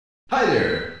Hi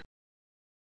there.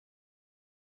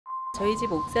 저희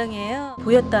집 옥상이에요.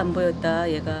 보였다 안 보였다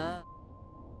얘가.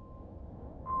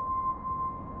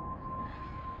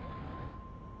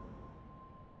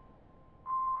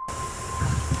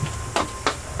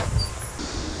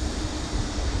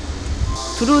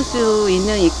 들어올 수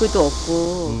있는 입구도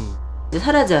없고 이제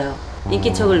사라져요.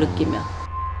 인기척을 느끼면.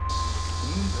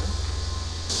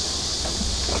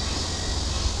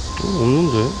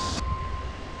 없는데?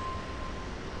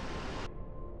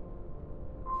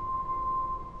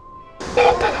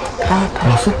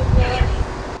 나왔어?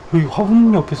 여기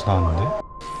화분 옆에서 나왔는데?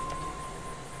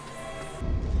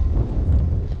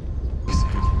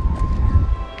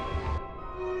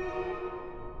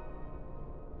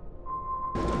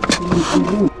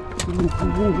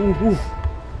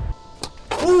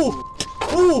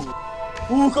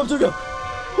 오 깜짝이야.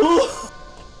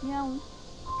 야옹.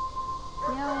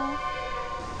 야옹.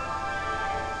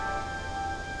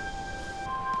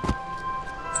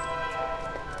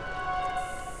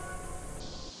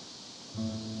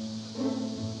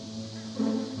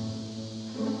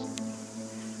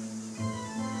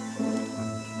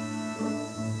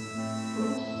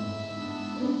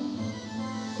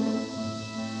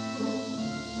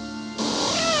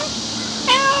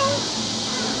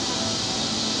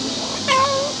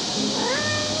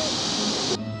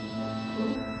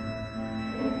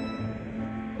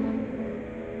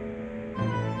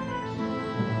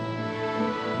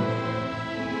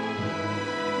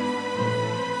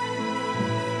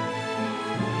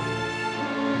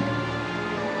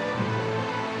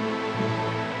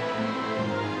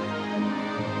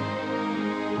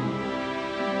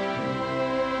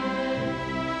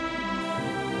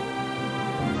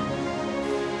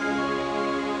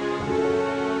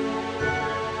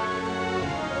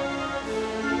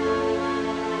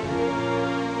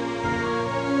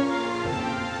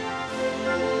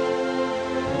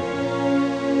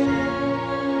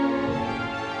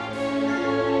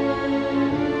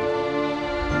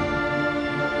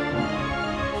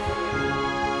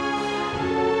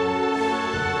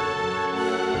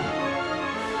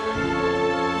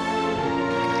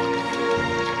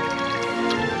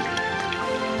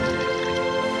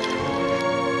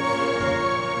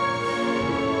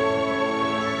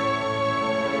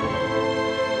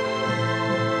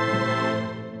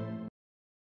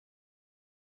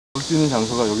 볼 수 있는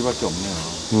장소가 여기밖에 없네요.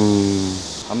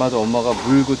 아마도 엄마가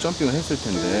물고 점핑을 했을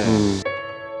텐데.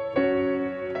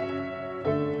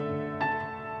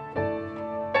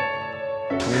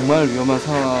 정말 위험한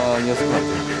상황이었을 것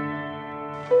같아요.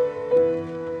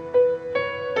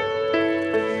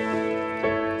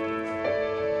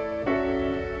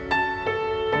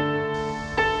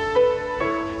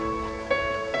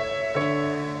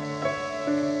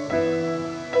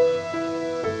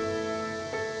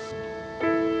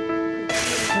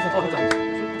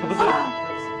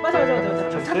 맞아.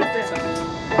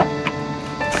 잡았어요.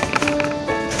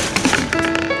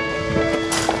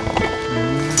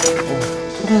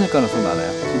 소변일 가능성이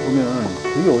많아요. 지금 보면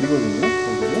되게 어리거든요.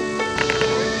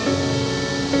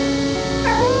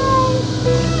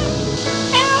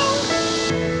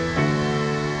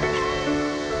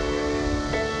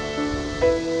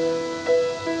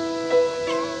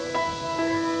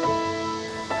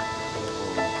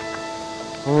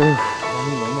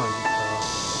 마음이 너무 안 좋다.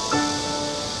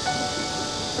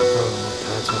 다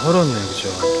저 헐었네, 그죠?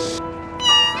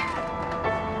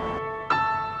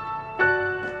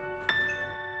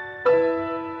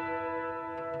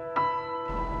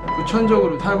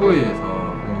 후천적으로 탈구에 의해서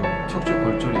척추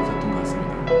골절이 있었던 것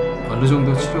같습니다. 어느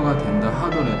정도 치료가 된다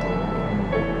하더라도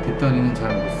뒷다리는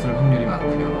잘 못 쓸 확률이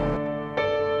많고요.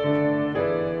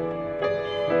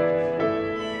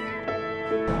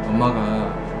 엄마가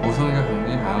모성애가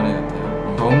굉장히 강한 애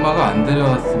같아요. 엄마가 안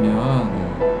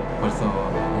데려왔으면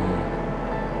벌써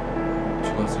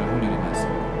죽었을 확률이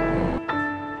많습니다.